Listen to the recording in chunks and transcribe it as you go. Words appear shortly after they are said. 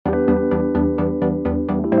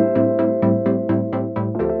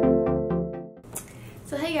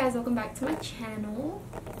welcome back to my channel.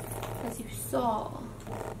 As you saw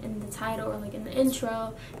in the title or like in the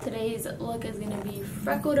intro, today's look is going to be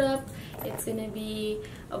freckled up. It's going to be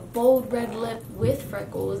a bold red lip with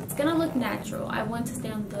freckles. It's going to look natural. I want to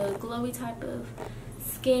stay on the glowy type of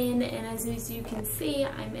skin, and as you can see,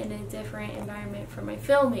 I'm in a different environment for my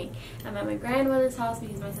filming. I'm at my grandmother's house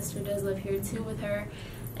because my sister does live here too with her,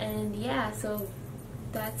 and yeah, so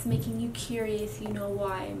that's making you curious, you know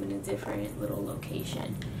why I'm in a different little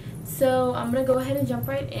location. So I'm gonna go ahead and jump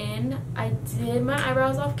right in. I did my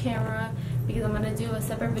eyebrows off camera because I'm gonna do a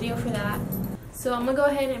separate video for that. So I'm gonna go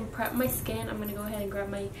ahead and prep my skin. I'm gonna go ahead and grab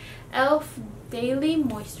my e.l.f. Daily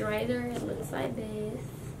Moisturizer. It looks like this.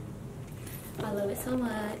 I love it so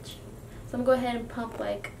much. So I'm gonna go ahead and pump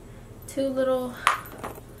like 2 little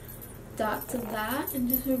dots of that and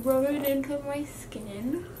just rub it into my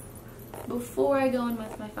skin before I go in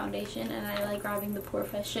with my foundation. And I like grabbing the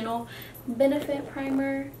Professional Benefit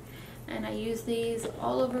Primer, and I use these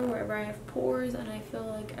all over wherever I have pores and I feel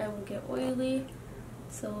like I will get oily.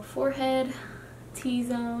 So forehead,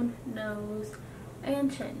 T-zone, nose,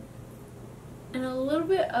 and chin, and a little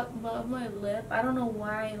bit up above my lip. I don't know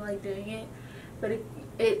why I like doing it, but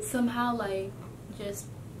it somehow like just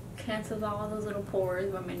cancels out all those little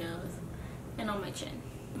pores by my nose and on my chin.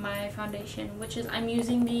 My foundation, which is I'm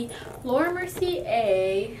using the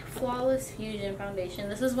Mercier Flawless Fusion foundation.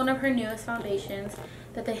 This is one of her newest foundations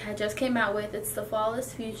that they had just came out with. It's the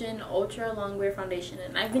Flawless Fusion Ultra Longwear foundation,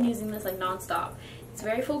 and I've been using this like non-stop. It's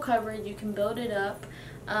very full coverage. You can build it up,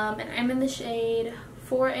 and I'm in the shade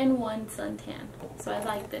 4-in-1 Suntan, so I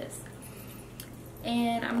like this.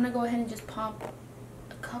 And I'm gonna go ahead and just pump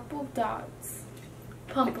a couple of dots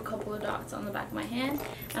on the back of my hand,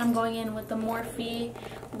 and I'm going in with the Morphe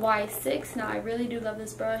Y6. Now I really do love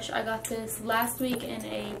this brush. I got this last week in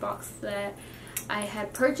a box that I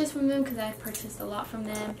had purchased from them because I had purchased a lot from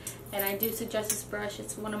them, and I do suggest this brush.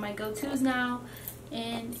 It's one of my go-tos now.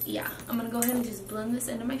 And yeah, I'm gonna go ahead and just blend this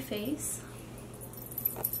into my face.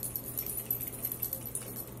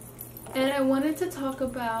 And I wanted to talk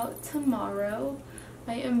about tomorrow.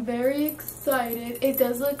 I am very excited. It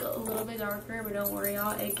does look a little bit darker, but don't worry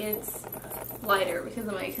y'all, it gets lighter because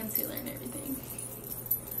of my concealer and everything.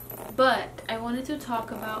 But I wanted to talk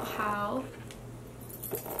about how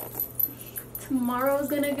tomorrow is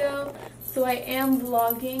gonna go. So I am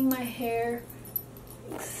vlogging my hair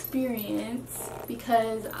experience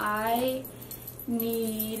because I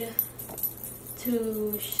need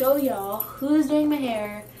to show y'all who's doing my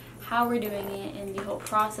hair, how we're doing it, and the whole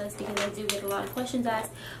process, because I do get a lot of questions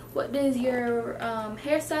asked. What does your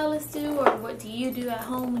hairstylist do, or what do you do at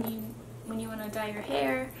home when you want to dye your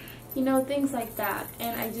hair, you know, things like that.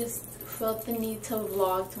 And I just felt the need to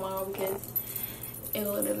vlog tomorrow because it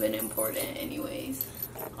would have been important anyways.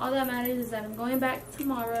 All that matters is that I'm going back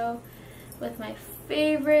tomorrow with my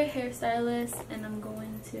favorite hairstylist, and I'm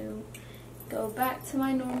going to go back to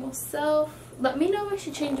my normal self. Let me know if I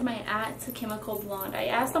should change my @ to Chemical Blonde. I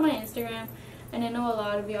asked on my Instagram, and I know a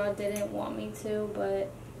lot of y'all didn't want me to,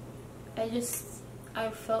 but I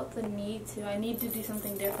felt the need to. I need to do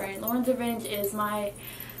something different. Lauren's Revenge is my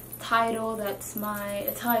title. It's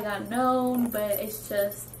how I got known, but it's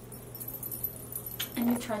just, I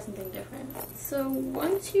need to try something different. So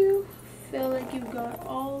once you feel like you've got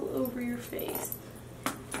all over your face,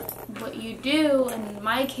 what you do, in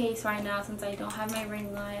my case right now, since I don't have my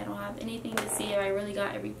ring light, I don't have anything to see if I really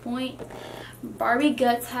got every point. Barbie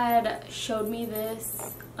Guts had showed me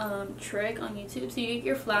this trick on YouTube. So you get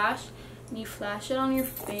your flash and you flash it on your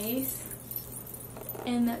face,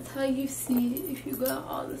 and that's how you see if you got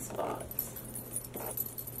all the spots.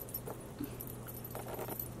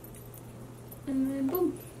 And then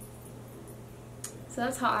boom. So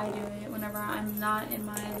that's how I do it whenever I'm not in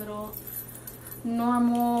my little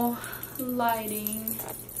normal lighting.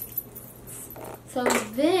 So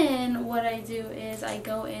then what I do is I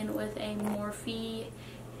go in with a Morphe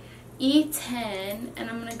E10, and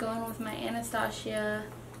I'm going to go in with my Anastasia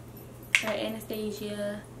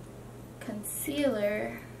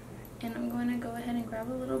concealer, and I'm going to go ahead and grab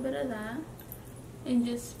a little bit of that and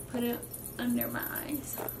just put it under my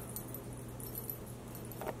eyes.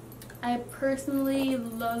 I personally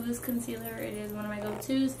love this concealer. It is one of my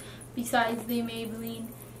go-tos besides the Maybelline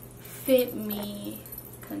Fit Me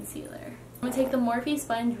concealer. I'm going to take the Morphe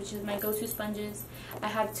sponge, which is my go-to sponges. I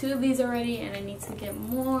have 2 of these already, and I need to get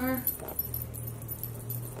more.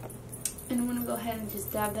 And I'm going to go ahead and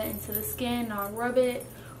just dab that into the skin, not rub it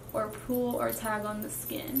or pull or tag on the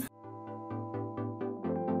skin.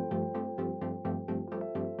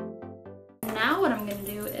 Now what I'm going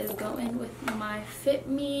to do is go in with my Fit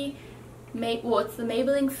Me, it's the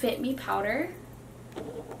Maybelline Fit Me powder.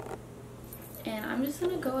 And I'm just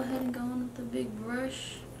going to go ahead and go in with the big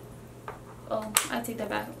brush. Oh, I take that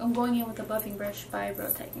back. I'm going in with the buffing brush by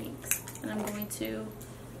Bro Techniques. And I'm going to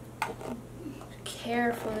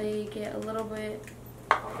carefully get a little bit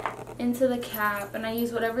into the cap. And I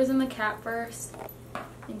use whatever's in the cap first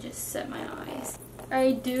and just set my eyes.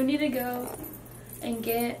 I do need to go and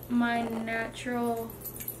get my natural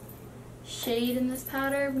shade in this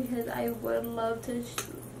powder because I would love to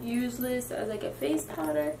use this as like a face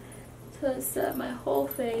powder to set my whole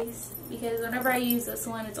face, because whenever I use this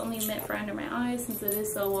one it's only meant for under my eyes since it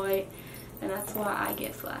is so white, and that's why I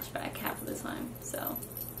get flashback half of the time. So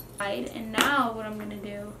and now what I'm gonna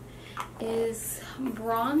do is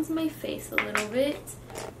bronze my face a little bit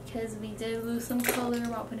because we did lose some color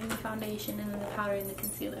while putting the foundation and then the powder and the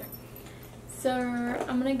concealer. So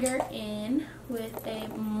I'm gonna go in with a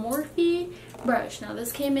Morphe brush. Now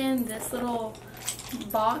this came in this little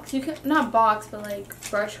box. You can, not box, but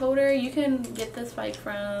like brush holder. You can get this like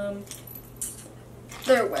from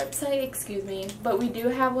their website, excuse me. But we do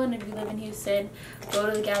have one if you live in Houston. Go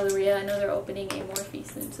to the Galleria. I know they're opening a Morphe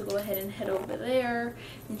soon, so go ahead and head over there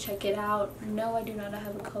and check it out. No, I do not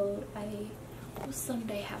have a code. I will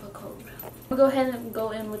someday have a code. I'll go ahead and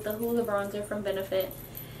go in with the Hoola bronzer from Benefit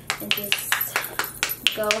and just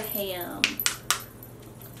go ham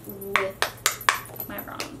with my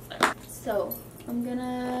bronzer. So I'm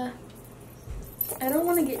gonna, I don't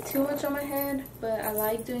want to get too much on my head, but I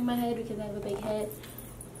like doing my head because I have a big head,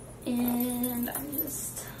 and I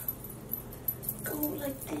just go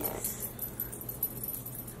like this.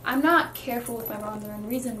 I'm not careful with my bronzer, and the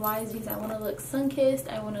reason why is because I want to look sun-kissed,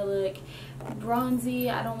 I want to look bronzy,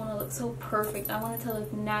 I don't want to look so perfect, I want it to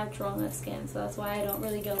look natural on the skin, so that's why I don't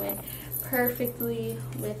really go in perfectly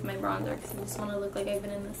with my bronzer, because I just want to look like I've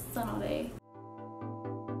been in the sun all day.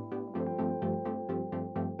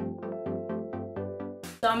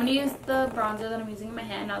 So I'm going to use the bronzer that I'm using in my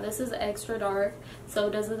hand. Now this is extra dark, so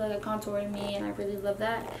it does look like a contour to me, and I really love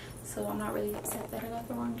that. So I'm not really upset that I got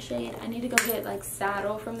the wrong shade. I need to go get like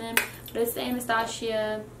Saddle from them. But it's the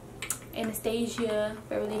Anastasia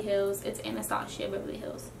Beverly Hills. It's Anastasia Beverly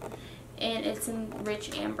Hills. And it's in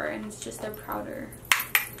Rich Amber, and it's just their powder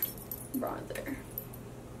bronzer.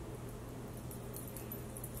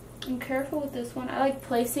 I'm careful with this one. I like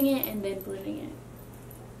placing it and then blending it.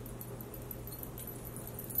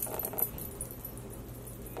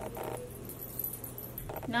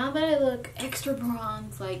 Now that I look extra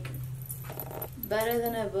bronze, like better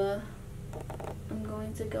than ever, I'm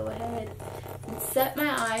going to go ahead and set my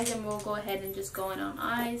eyes, and we'll go ahead and just go in on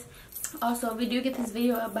eyes. Also, if we do get this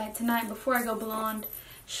video up by tonight, before I go blonde,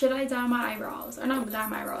 should I dye my eyebrows? Or not dye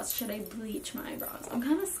my eyebrows, should I bleach my eyebrows? I'm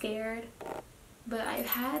kind of scared, but I've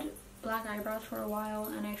had black eyebrows for a while,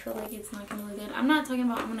 and I feel like it's not going to look good. I'm not talking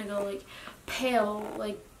about I'm going to go like pale,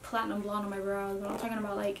 like platinum blonde on my brows, but I'm talking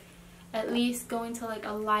about like at least going to like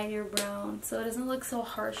a lighter brown so it doesn't look so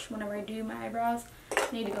harsh whenever I do my eyebrows.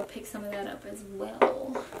 I need to go pick some of that up as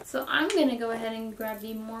well. So I'm going to go ahead and grab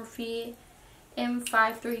the Morphe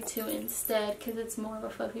M532 instead because it's more of a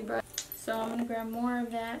fluffy brush. So I'm going to grab more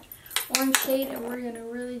of that orange shade, and we're going to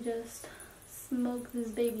really just smoke this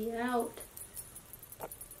baby out.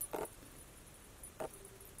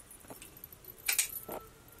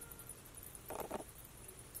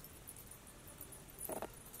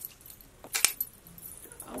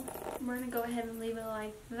 We're going to go ahead and leave it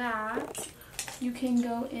like that. You can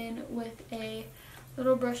go in with a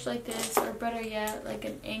little brush like this, or better yet, like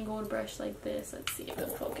an angled brush like this. Let's see if it'll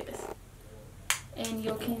focus. And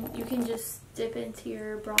you can just dip into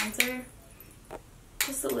your bronzer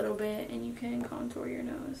just a little bit, and you can contour your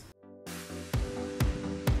nose.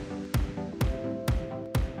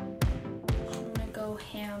 I'm going to go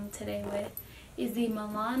ham today with is the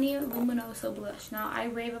Milani Luminoso blush. Now, I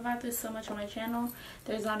rave about this so much on my channel.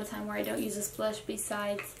 There's not a time where I don't use this blush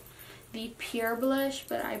besides the Pure blush,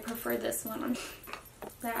 but I prefer this one.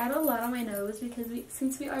 I add a lot on my nose because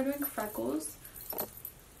since we are doing freckles,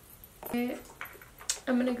 I'm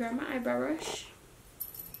going to grab my eyebrow brush,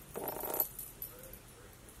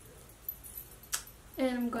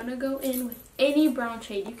 and I'm going to go in with any brown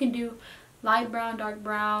shade. You can do light brown, dark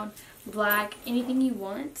brown, black, anything you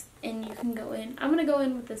want, and you can go in. I'm going to go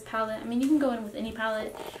in with this palette. I mean, you can go in with any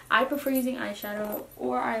palette. I prefer using eyeshadow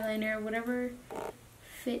or eyeliner, whatever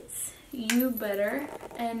fits you better.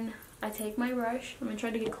 And I take my brush. I'm going to try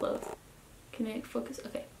to get close. Can it focus?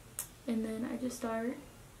 Okay. And then I just start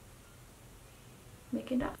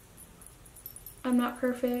making dots. I'm not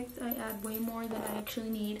perfect. I add way more than I actually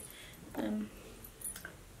need.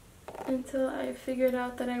 Until I figured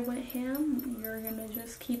out that I went ham, you're gonna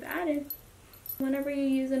just keep adding. Whenever you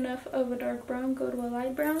use enough of a dark brown, go to a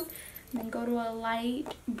light brown. and then go to a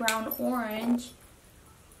light brown orange,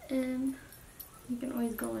 and you can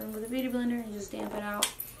always go in with a beauty blender and just damp it out.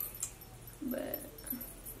 But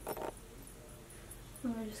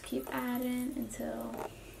I'm gonna just keep adding until,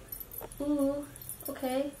 ooh,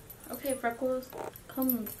 okay, Freckles,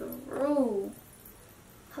 come through.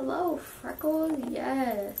 Hello, Freckles,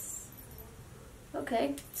 yes.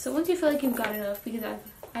 Okay, so once you feel like you've got enough, because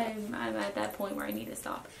I'm at that point where I need to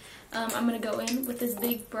stop, I'm gonna go in with this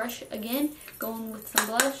big brush again, go in with some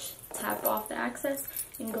blush, tap off the excess,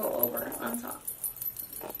 and go over on top.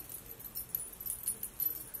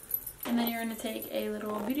 And then you're gonna take a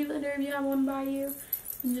little beauty blender if you have one by you,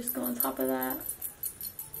 and just go on top of that,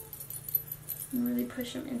 and really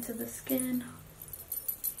push them into the skin.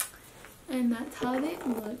 And that's how they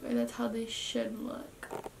look, or that's how they should look.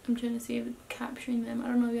 I'm trying to see if it's capturing them. I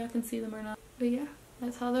don't know if y'all can see them or not. But yeah,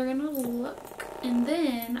 that's how they're gonna look. And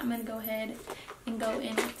then I'm gonna go ahead and go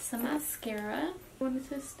in with some mascara. I wanted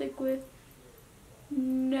to stick with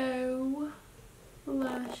no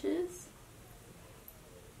lashes.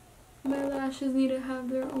 My lashes need to have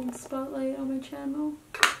their own spotlight on my channel.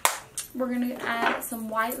 We're gonna add some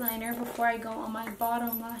white liner before I go on my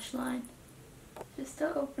bottom lash line, just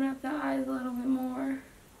to open up the eyes a little bit more.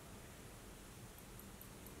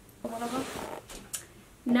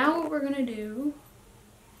 Now what we're gonna do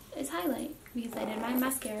is highlight, because I did my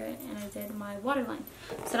mascara and I did my waterline.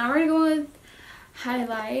 So now we're gonna go with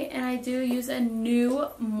highlight, and I do use a new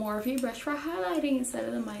Morphe brush for highlighting instead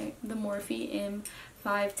of the Morphe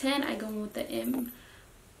M510. I go with the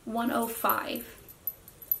M105,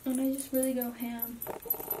 and I just really go ham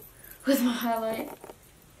with my highlight,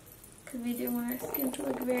 because we do want our skin to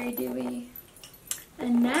look very dewy.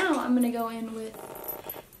 And now I'm gonna go in with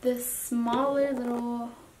this smaller little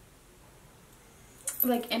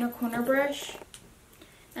like inner corner brush,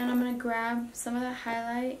 and I'm gonna grab some of that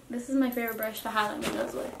highlight. This is my favorite brush to highlight my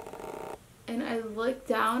nose with, and I look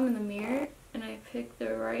down in the mirror and I pick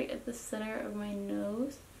the right at the center of my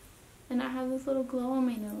nose, and I have this little glow on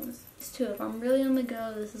my nose. Too, if I'm really on the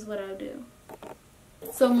go, this is what I'll do.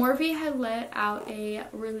 So Morphe had let out a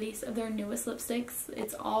release of their newest lipsticks.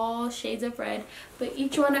 It's all shades of red, but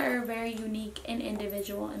each one are very unique and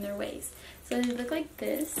individual in their ways. So they look like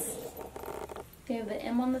this. They have the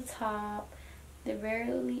M on the top. They're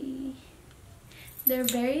very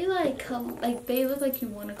like they look like you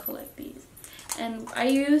want to collect these. And I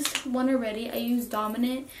used one already. I used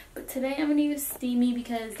Dominant, but today I'm gonna use Steamy,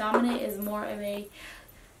 because Dominant is more of a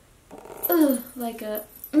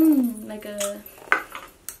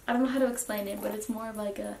I don't know how to explain it, but it's more of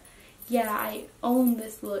like a, yeah, I own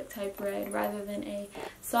this look type red, rather than a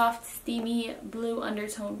soft, steamy blue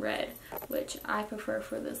undertone red, which I prefer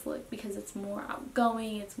for this look because it's more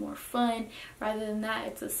outgoing, it's more fun. Rather than that,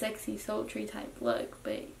 it's a sexy, sultry type look,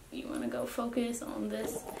 but you want to go focus on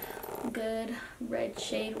this good red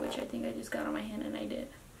shade, which I think I just got on my hand, and I did.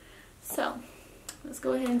 So let's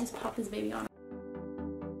go ahead and just pop this baby on.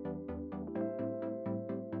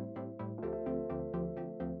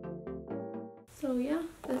 So yeah,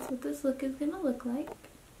 that's what this look is gonna look like.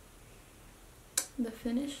 The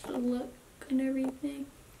finished look and everything.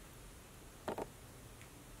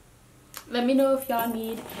 Let me know if y'all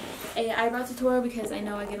need a eyebrow tutorial, because I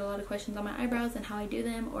know I get a lot of questions on my eyebrows and how I do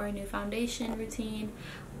them, or a new foundation routine,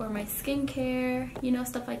 or my skincare, you know,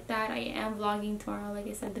 stuff like that. I am vlogging tomorrow, like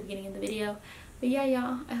I said at the beginning of the video. But yeah,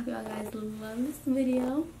 y'all, I hope y'all guys love this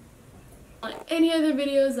video. On any other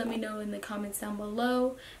videos, let me know in the comments down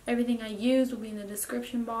below. Everything I use will be in the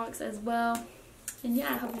description box as well. And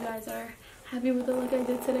yeah, I hope you guys are happy with the look I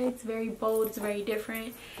did today. It's very bold, it's very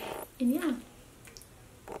different. And yeah,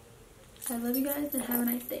 I love you guys and have a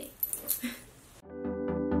nice day.